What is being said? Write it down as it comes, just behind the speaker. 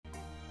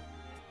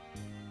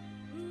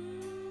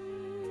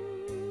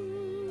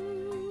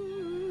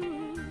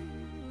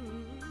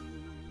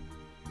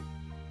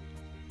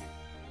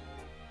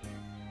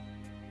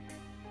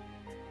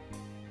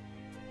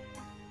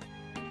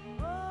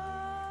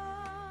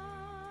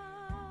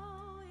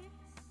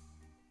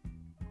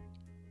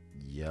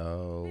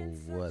Yo,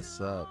 what's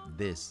up?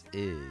 This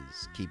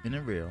is Keeping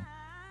It Real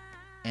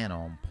and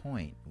On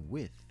Point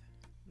with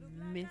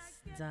Miss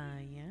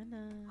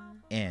Diana.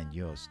 and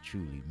yours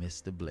truly,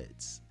 Mr.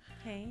 Blitz.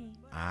 Hey.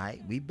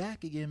 Alright, we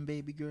back again,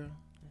 baby girl.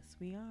 Yes,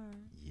 we are.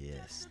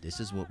 Yes, this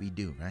is what we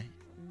do, right?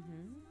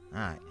 Mm-hmm.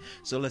 Alright,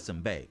 so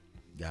listen, babe,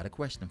 got a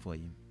question for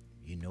you.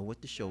 You know what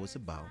the show is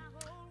about,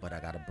 but I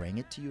gotta bring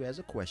it to you as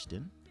a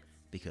question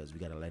because we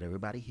gotta let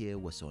everybody hear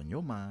what's on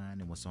your mind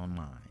and what's on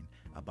mine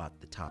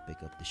about the topic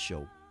of the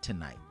show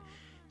tonight.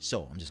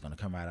 So I'm just gonna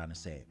come right out and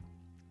say it.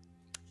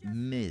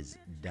 Ms.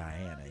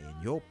 Diana, in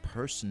your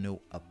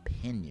personal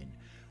opinion,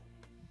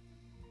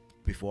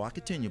 before I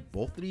continue,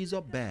 both of these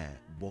are bad.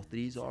 Both of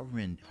these are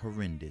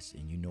horrendous,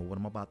 and you know what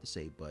I'm about to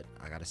say, but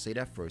I gotta say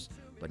that first.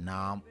 But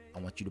now I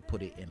want you to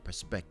put it in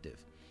perspective.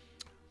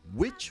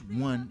 Which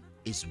one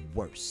is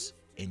worse,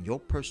 in your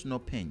personal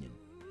opinion?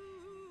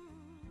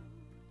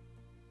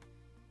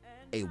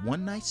 A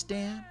one-night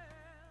stand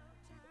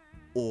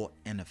or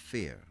an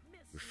affair?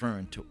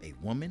 Referring to a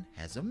woman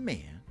has a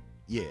man,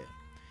 yeah,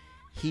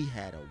 he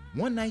had a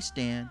one-night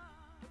stand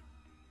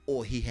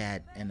or he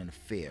had an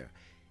affair.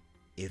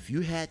 If you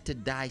had to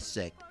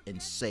dissect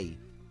and say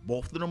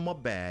both of them are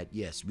bad,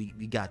 yes, we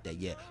got that,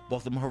 yeah.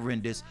 Both of them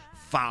horrendous,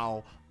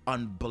 foul,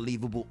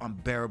 unbelievable,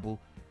 unbearable,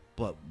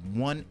 but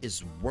one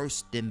is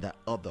worse than the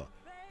other.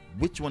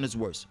 Which one is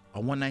worse,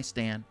 a one-night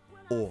stand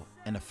or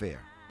an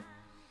affair?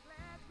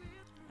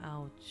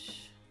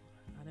 Ouch.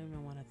 I don't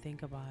even want to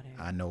think about it.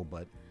 I know,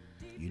 but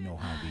you know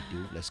how we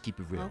do. Let's keep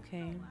it real.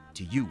 Okay.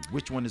 To you,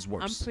 which one is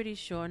worse? I'm pretty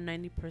sure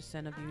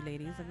 90% of you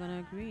ladies are going to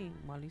agree.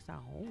 Well, at least I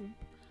hope.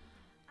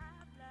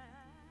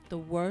 The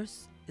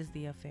worst is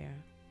the affair.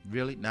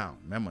 Really? Now,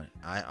 remember,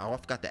 I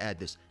forgot to add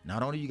this.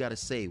 Not only you got to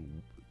say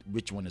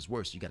which one is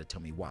worse, you got to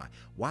tell me why.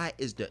 Why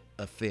is the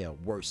affair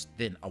worse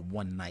than a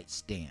one-night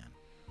stand?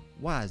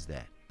 Why is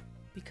that?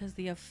 Because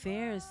the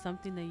affair is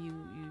something that you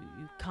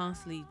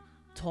constantly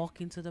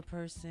talking to the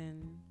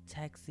person,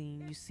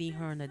 texting. You see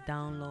her on the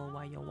down low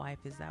while your wife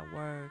is at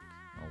work.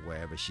 Or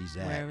wherever she's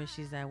at.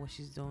 What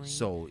she's doing.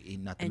 So,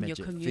 not to and mention,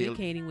 you're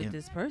communicating with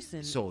this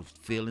person. So,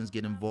 feelings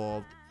get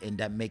involved, and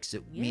that makes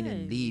it,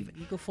 meaning leave.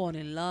 You could fall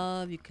in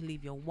love. You could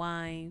leave your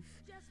wife.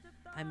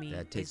 I mean,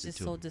 That takes it's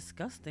just it so too.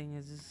 disgusting.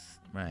 It's just,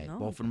 Right. no.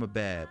 Both of them are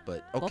bad,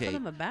 but okay. Both of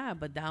them are bad,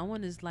 but that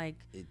one is like,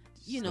 It's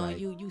like,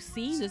 you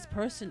seeing this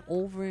person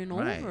over and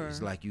right. over.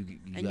 It's like you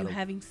and gotta, you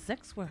having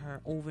sex with her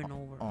over and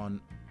over.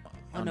 on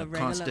a a regular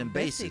constant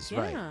basis, basic,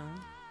 right? yeah.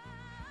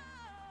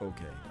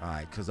 Okay, all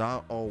right, because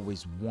I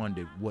always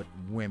wondered what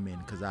women,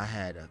 because I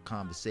had a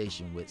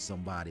conversation with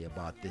somebody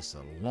about this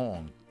a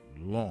long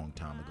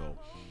time ago,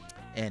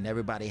 and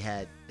everybody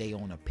had their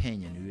own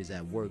opinion. We was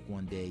at work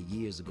one day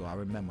years ago. I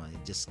remember,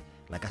 it just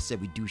like I said,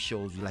 we do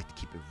shows, we like to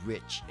keep it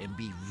rich and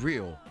be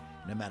real,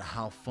 no matter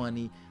how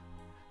funny,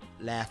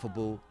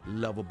 laughable,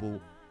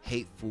 lovable,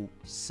 hateful,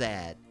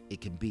 sad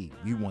it can be.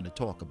 We want to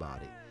talk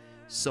about it.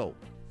 So,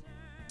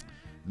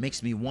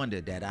 makes me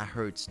wonder that I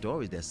heard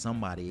stories that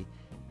somebody,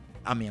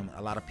 I mean,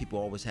 a lot of people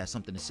always have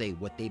something to say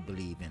what they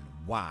believe in,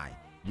 why.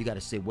 You got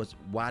to say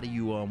why do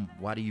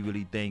you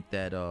really think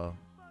that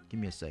give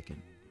me a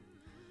second.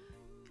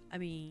 I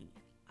mean,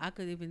 I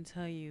could even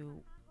tell you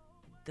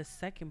the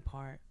second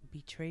part,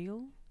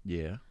 betrayal,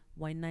 Yeah.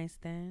 one night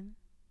stand.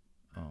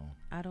 Oh.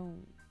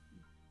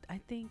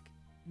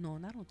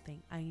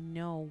 I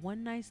know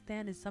one night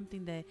stand is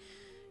something that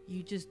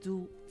you just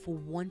do for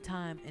one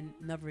time and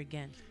never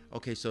again.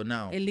 Okay, so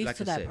now, It leads like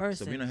to I that said,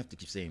 person. so we don't have to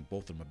keep saying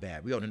both of them are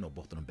bad. We already know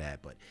both of them are bad,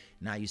 but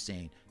now you're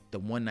saying the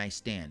one night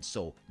stand.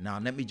 So now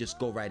let me just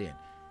go right in.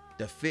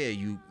 The affair,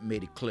 you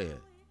made it clear,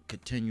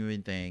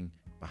 continuing thing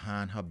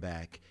behind her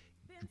back.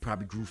 You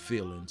probably grew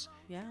feelings.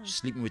 Yeah.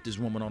 Sleeping with this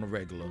woman on a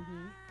regular,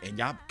 and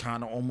y'all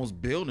kind of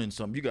almost building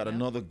something. You got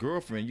another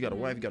girlfriend, you got a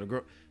wife, you got a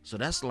girl. So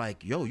that's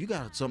like, yo, you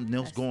got something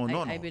else going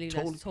on. I believe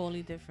that's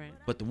totally different.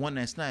 But the one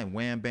night stand,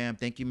 wham, bam,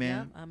 thank you, Yeah,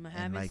 ma'am. I'm and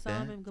having like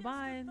some that. and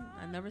goodbye.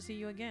 I never see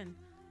you again.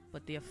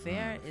 But the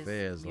affair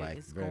is like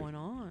it's very- going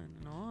on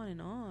and on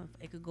and on.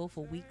 It could go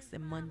for weeks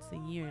and months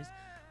and years.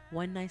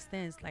 One night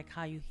stands like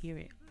how you hear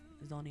it.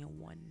 It's only a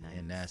one night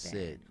And that's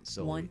stand. it.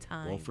 So one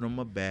time. both of them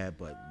are bad,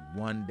 but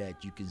one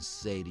that you can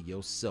say to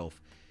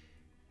yourself,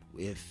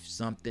 if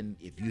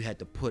you had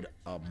to put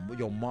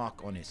your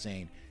mark on it,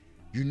 saying,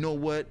 you know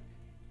what,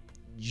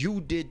 you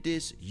did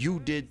this, you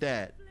did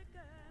that,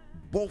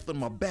 both of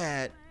them are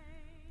bad,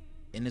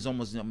 and it's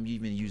almost, I'm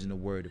even using the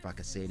word, if I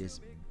could say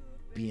this,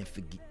 being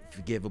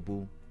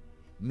forgivable,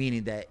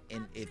 meaning that,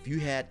 and if you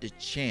had the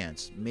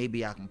chance,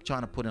 maybe I'm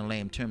trying to put in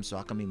lame terms, so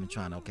I'm even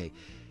trying to, okay,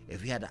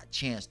 if you had a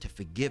chance to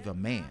forgive a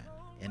man,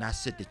 and I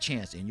said the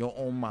chance in your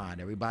own mind,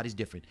 everybody's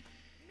different,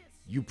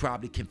 you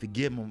probably can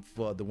forgive him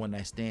for the one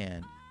night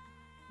stand,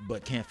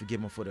 but can't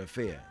forgive him for the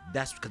affair.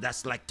 That's because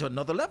that's like to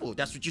another level.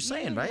 That's what you're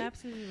saying, Yeah, right? you're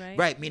absolutely right.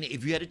 Right, meaning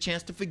if you had a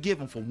chance to forgive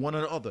him for one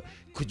or the other,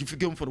 could you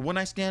forgive him for the one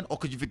night stand or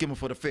could you forgive him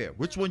for the affair?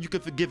 Which one you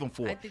could forgive him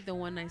for? I think the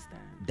one night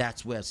stand.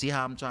 That's where, see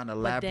how I'm trying to But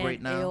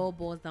elaborate then it now? all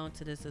boils down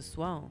to this as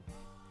well.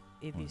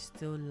 If you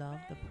still love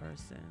the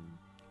person,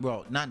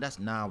 Well,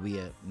 now we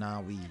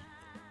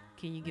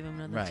Can you give him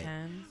another Right.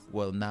 chance?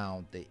 Well,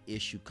 now the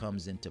issue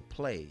comes into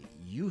play.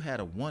 You had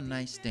a one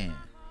night stand.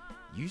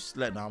 You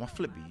slept. Now I'm gonna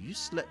flip you. You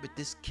slept with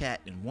this cat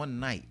in one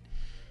night.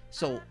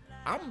 So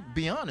I'm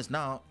be honest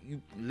now.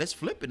 Let's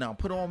flip it now.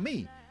 Put it on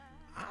me.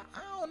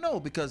 I don't know,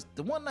 because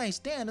the one night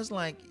stand is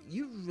like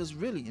you was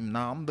really.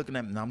 Now I'm looking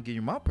at. Now I'm giving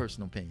you my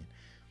personal opinion.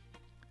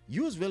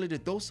 You was really to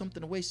throw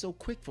something away so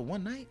quick for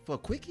one night, for a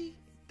quickie?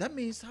 That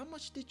means how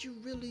much did you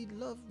really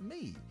love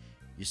me?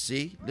 You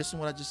see? Listen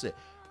to what I just said.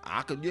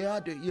 I did. Yeah,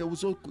 it was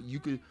so cool. You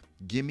could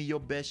give me your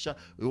best shot.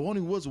 It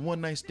only was a one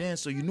night stand,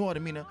 so you know what I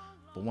mean?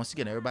 But once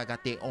again, everybody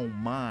got their own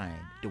mind,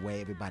 the way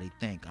everybody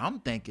think. I'm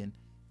thinking,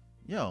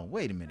 yo,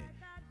 wait a minute.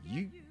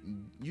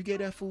 You gave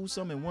that fool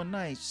something in one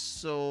night,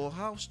 so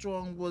how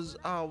strong was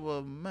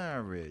our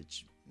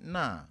marriage?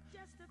 Nah.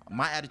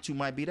 My attitude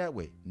might be that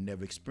way.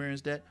 Never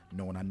experienced that,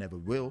 knowing I never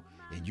will,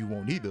 and you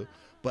won't either.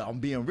 But I'm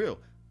being real.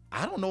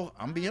 I don't know.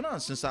 I'm being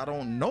honest, since I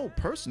don't know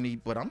personally,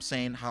 but I'm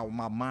saying how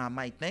my mind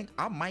might think.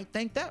 I might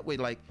think that way.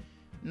 Like,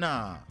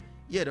 nah,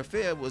 yeah, the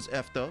affair was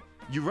effed up.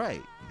 You're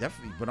right.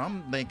 Definitely. But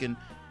I'm thinking,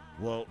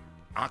 well,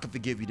 I can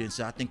forgive you then.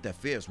 So I think the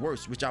affair is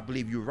worse, which I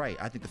believe you're right.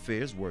 I think the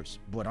affair is worse.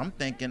 But I'm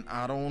thinking,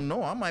 I don't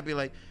know. I might be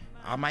like,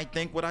 I might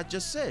think what I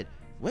just said.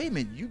 Wait a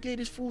minute, you gave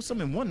this fool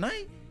something one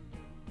night?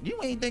 You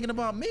ain't thinking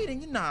about me,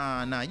 then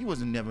you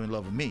wasn't never in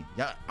love with me.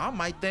 Yeah, I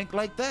might think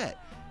like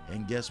that.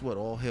 And guess what?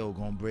 All hell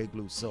gonna break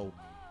loose. So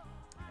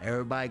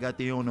everybody got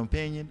their own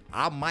opinion.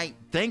 I might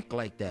think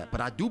like that,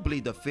 but I do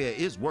believe the affair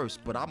is worse.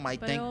 But I might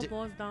But think it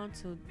all boils down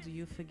to, do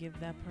you forgive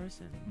that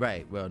person?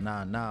 right. Well,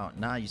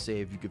 now you say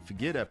if you could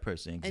forgive that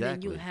person, exactly.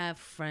 And then you have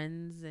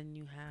friends and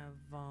you have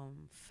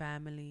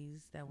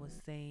families that will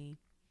say,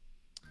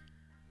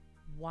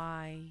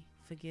 why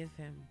forgive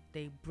him?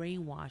 They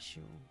brainwash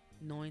you,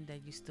 knowing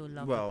that you still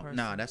love the person. Well,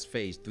 nah, that's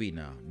phase 3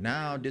 now.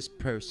 Now this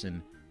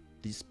person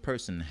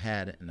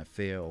had an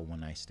affair or one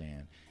night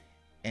stand,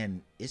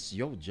 and it's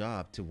your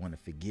job to want to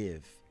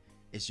forgive.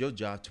 It's your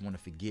job to want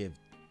to forgive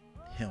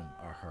him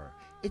or her.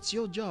 It's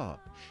your job.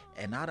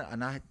 And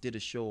I did a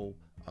show.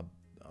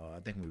 I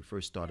think when we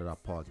first started our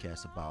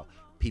podcast about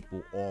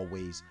people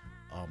always,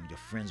 your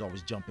friends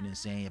always jumping in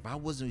saying, if I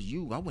wasn't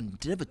you, I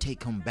wouldn't never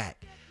take him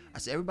back. I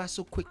said, everybody's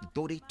so quick to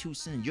throw their 2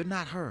 cents. You're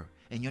not her,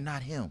 and you're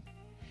not him.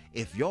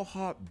 If your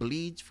heart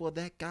bleeds for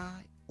that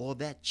guy or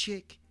that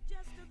chick,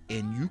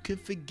 and you can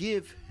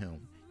forgive him,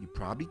 you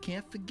probably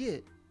can't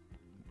forget.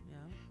 Yeah.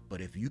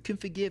 But if you can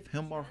forgive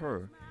him or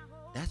her,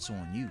 that's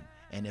on you.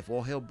 And if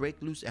all hell break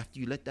loose after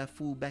you let that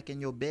fool back in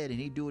your bed and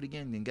he do it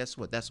again, then guess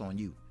what? That's on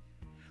you.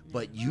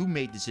 But you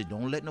made the decision.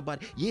 Don't let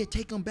nobody. Yeah,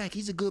 take him back.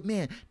 He's a good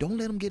man. Don't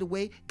let him get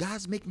away.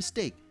 Guys make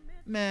mistake.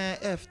 Man,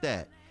 F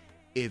that.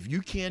 If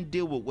you can't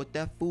deal with what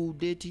that fool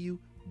did to you,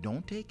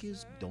 don't take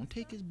his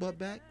butt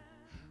back.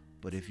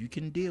 But if you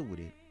can deal with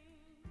it,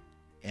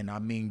 and I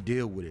mean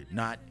deal with it,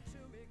 not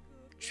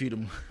treat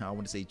him, I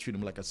want to say treat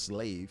him like a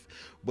slave,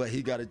 but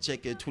he got to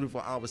check in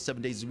 24 hours,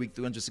 7 days a week,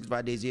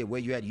 365 days a year. Where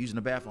you at? Using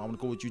the bathroom? I want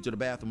to go with you to the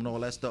bathroom and all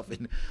that stuff.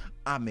 And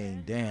I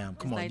mean, damn,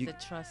 come on. Like the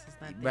trust is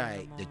not there.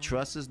 Right, the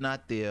trust is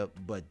not there,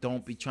 but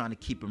don't be trying to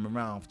keep him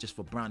around just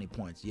for brownie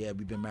points. Yeah,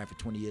 we've been married for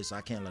 20 years, so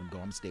I can't let him go.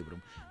 I'm going to stay with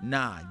him.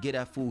 Nah, get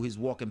that fool his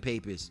walking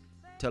papers.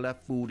 Tell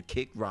that fool to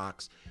kick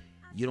rocks.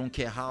 You don't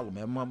care how,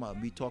 man. Mama,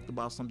 we talked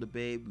about something,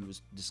 babe. We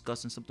was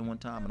discussing something one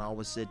time, and I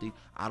always said to you,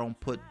 I don't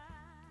put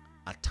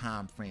a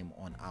time frame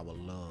on our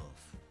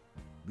love.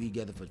 We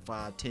together for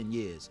 5-10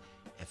 years.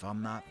 If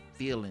I'm not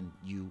feeling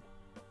you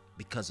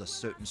because of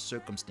certain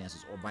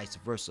circumstances or vice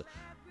versa,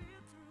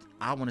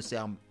 I want to say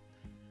I'm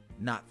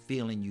not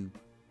feeling you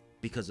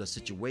because of a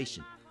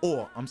situation.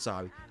 Or, I'm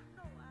sorry,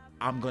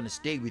 I'm going to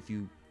stay with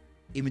you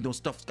even though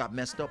stuff's got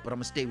messed up, but I'm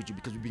going to stay with you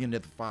because we've been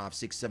together for 5,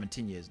 6, 7,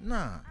 10 years.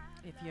 Nah.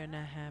 If you're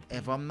not happy.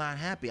 If I'm not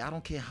happy, I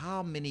don't care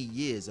how many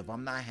years. If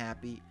I'm not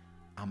happy,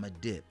 I'm a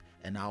dip.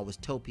 And I always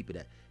tell people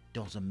that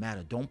doesn't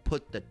matter. Don't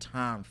put the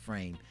time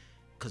frame,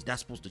 because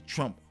that's supposed to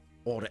trump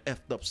all the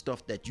effed up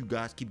stuff that you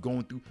guys keep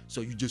going through.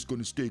 So you're just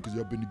gonna stay because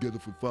y'all been together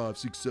for 5,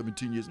 6,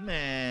 17 years.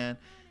 Man,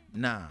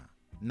 nah.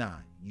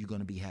 You're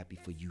gonna be happy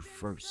for you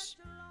first.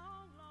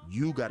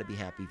 You gotta be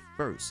happy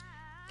first.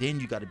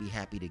 Then you gotta be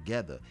happy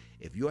together.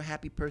 If you're a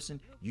happy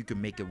person, you can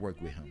make it work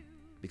with him,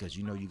 because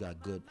you know you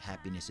got good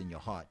happiness in your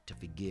heart to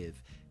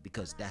forgive,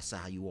 because that's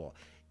how you are.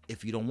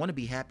 If you don't want to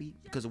be happy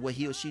because of what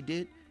he or she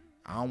did,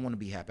 I don't want to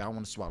be happy. I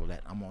want to swallow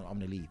that. I'm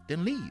gonna leave.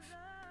 Then leave.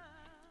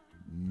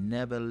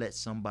 Never let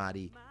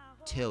somebody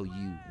tell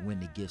you when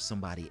to give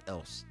somebody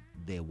else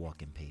their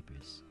walking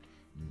papers.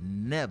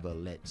 Never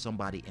let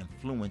somebody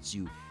influence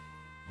you.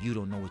 You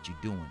don't know what you're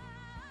doing.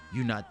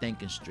 You're not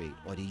thinking straight,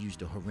 or they use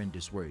the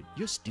horrendous word.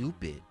 You're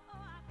stupid.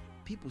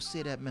 People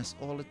say that mess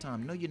all the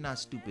time. No, you're not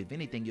stupid. If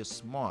anything, you're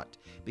smart,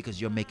 because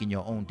you're making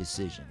your own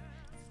decision.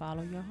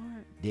 Follow your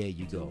heart. There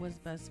you go. Do what's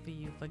best for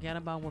you. Forget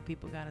about what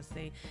people gotta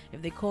say.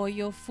 If they call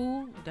you a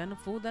fool, then a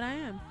fool that I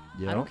am.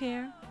 Yep. I don't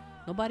care.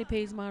 Nobody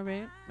pays my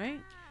rent,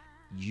 right?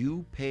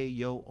 You pay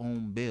your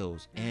own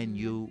bills, and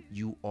you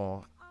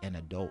are an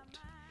adult.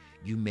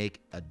 You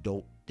make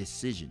adult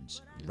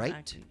decisions, right?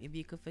 Exactly. If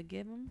you could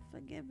forgive him,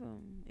 forgive him.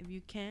 If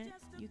you can't,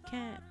 you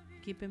can't.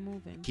 Keep it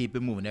moving. Keep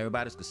it moving.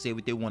 Everybody's gonna say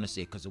what they want to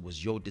say because it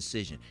was your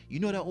decision. You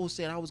know that old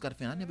saying, I always got a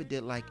feeling. I never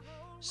did like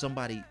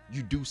somebody,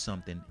 you do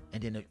something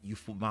and then you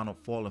wind up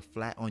falling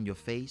flat on your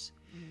face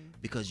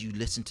because you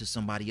listen to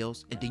somebody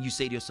else, and then you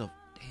say to yourself,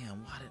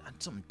 damn,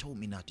 something told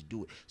me not to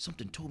do it.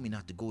 Something told me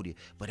not to go there.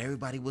 But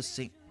everybody was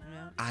saying,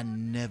 Yeah. I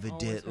never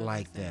Always did feel the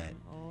like that.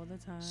 same all the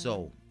time.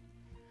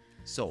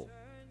 So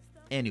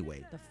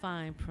anyway, the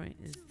fine print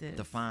is this.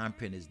 the fine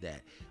print is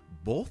that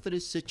both of the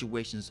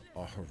situations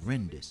are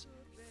horrendous,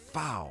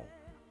 foul,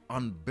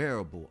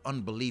 unbearable,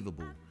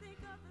 unbelievable.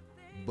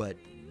 But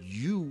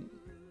you,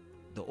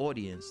 the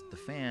audience, the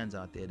fans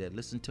out there that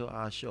listen to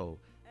our show,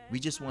 we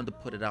just wanted to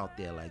put it out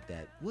there like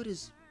that.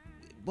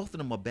 Both of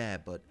them are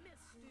bad, but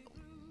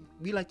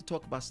we like to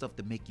talk about stuff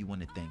to make you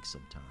want to think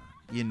sometime,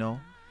 you know?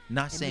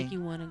 Not and saying make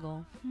you want to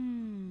go,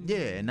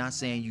 yeah, and not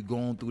saying you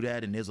going through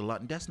that and there's a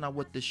lot. That's not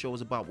what this show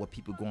is about, what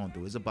people going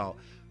through. It's about,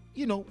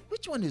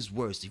 which one is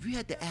worse? If you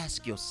had to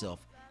ask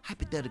yourself,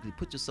 hypothetically,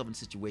 put yourself in a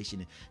situation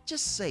and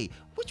just say,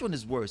 which one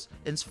is worse?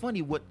 And it's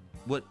funny what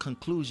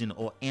conclusion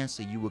or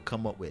answer you would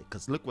come up with.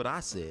 Because look what I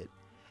said,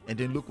 and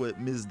then look what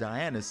Ms.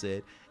 Diana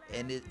said,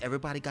 and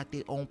everybody got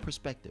their own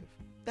perspective.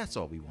 That's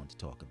all we want to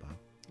talk about.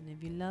 And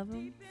if you love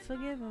him,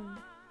 forgive him.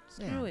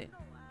 Screw Yeah. it.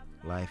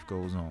 Life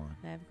goes on.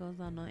 Life goes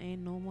on.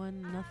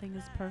 Nothing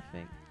is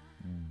perfect.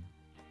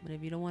 But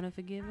if you don't want to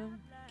forgive him,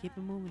 keep it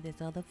moving.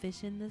 There's other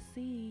fish in the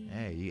sea.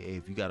 Hey,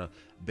 if you got a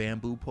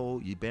bamboo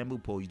pole, you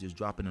just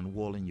drop it in the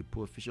water and you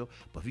pull a fish up.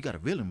 But if you got a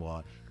reeling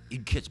rod, you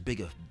can catch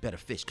bigger, better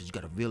fish because you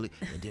got to reel it,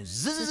 and then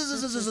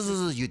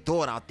you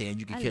throw it out there and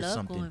you can catch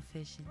something. I love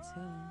going fishing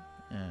too.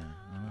 Yeah,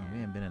 we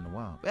ain't been in a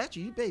while. But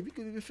actually, babe, you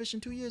could have been fishing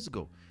 2 years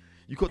ago.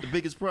 You caught the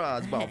biggest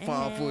prize, about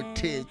 5 foot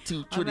 10,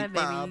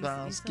 225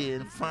 pound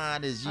skin,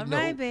 fine as you know.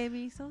 All right,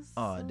 baby. So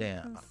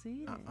damn.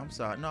 conceited. I'm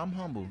sorry. No, I'm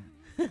humble.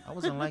 I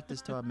wasn't like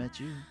this till I met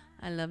you.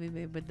 I love you,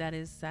 baby, but that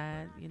is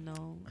sad,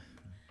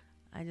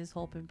 I just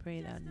hope and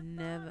pray that I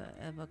never,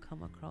 ever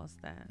come across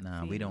that.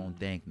 Nah, we feeling. don't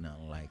think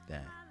nothing like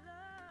that.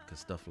 Because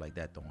stuff like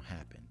that don't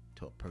happen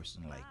to a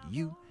person like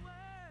you,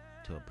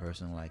 to a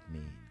person like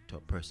me, to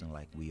a person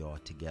like we are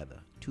together.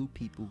 Two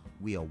people,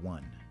 we are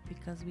one.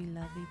 Because we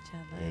love each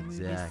other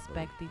Exactly. and we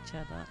respect each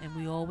other. And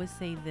we always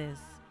say this,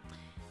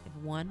 if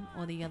one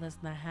or the other's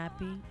not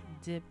happy,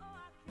 dip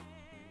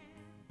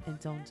and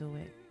don't do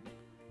it.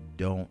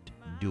 Don't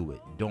do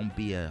it. Don't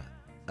be a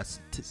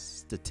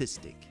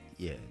statistic.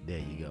 Yeah, there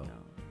you go.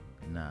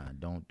 Nah,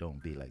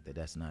 don't be like that.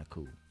 That's not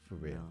cool. For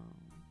real. No,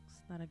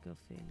 it's not a good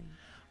feeling.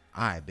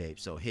 All right, babe.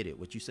 So hit it.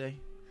 What you say?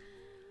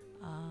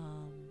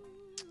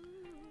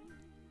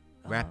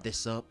 Wrap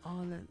this up.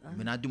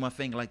 When I do my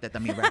finger like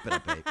that means wrap it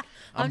up, babe.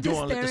 I'm just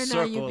doing like the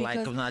staring at you circle, like,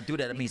 because- when I do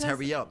that means because-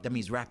 hurry up. That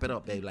means wrap it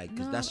up, babe. Like,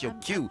 because No, that's your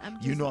I'm- cue. I'm You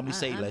just- normally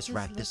say, I'm let's just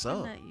wrap this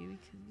looking up. at you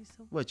because you're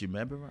so What, you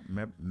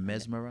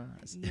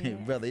mesmerized? Yeah.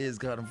 Brother is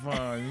kind of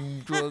fun.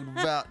 You talking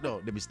about?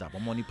 No, let me stop.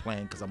 I'm only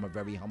playing because I'm a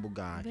very humble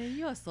guy. Babe,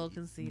 you are so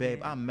conceited.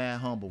 Babe, I'm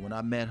mad humble. When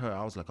I met her,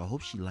 I was like, I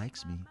hope she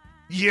likes me.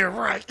 Yeah,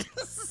 right.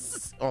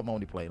 Oh, I'm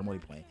only playing.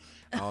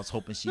 I was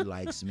hoping she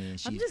likes me, and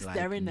she's I'm just like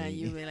staring me. at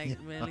you, like,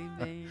 really,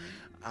 babe?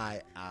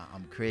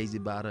 I'm crazy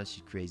about her.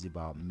 She's crazy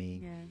about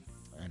me. Yes.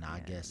 And I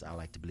yes. guess I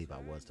like to believe I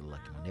was the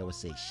lucky one. They would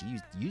say,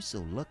 you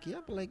so lucky.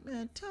 I'd be like,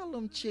 man, tell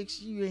them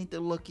chicks you ain't the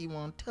lucky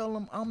one. Tell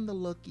them I'm the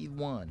lucky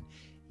one.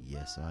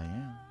 Yes, I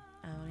am.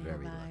 I only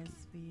Very have eyes lucky.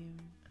 for you.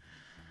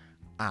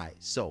 All right,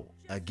 so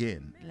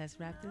again, Let's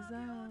wrap this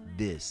up.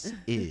 this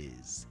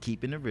is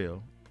Keeping It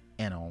Real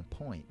and On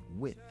Point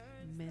with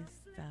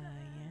Miss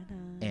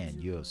Diana.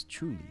 and yours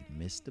truly,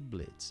 Mr.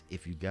 Blitz.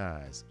 If you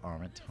guys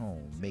aren't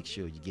home, make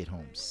sure you get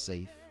home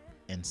safe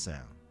and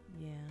sound.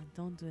 Yeah,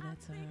 don't do that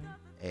to her.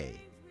 Hey,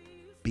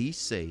 be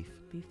safe,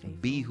 Be faithful.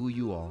 be who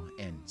you are,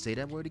 and say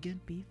that word again.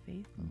 Be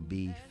faithful.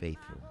 Be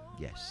faithful.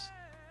 Yes.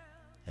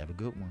 Have a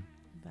good one.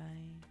 Bye.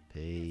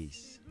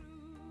 Peace.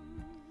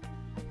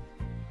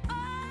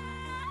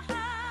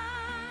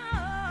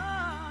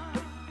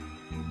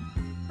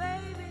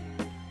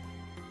 Baby,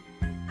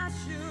 I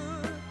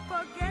should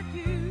forget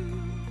you.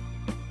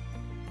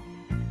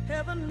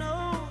 Heaven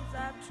knows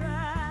I've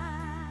tried.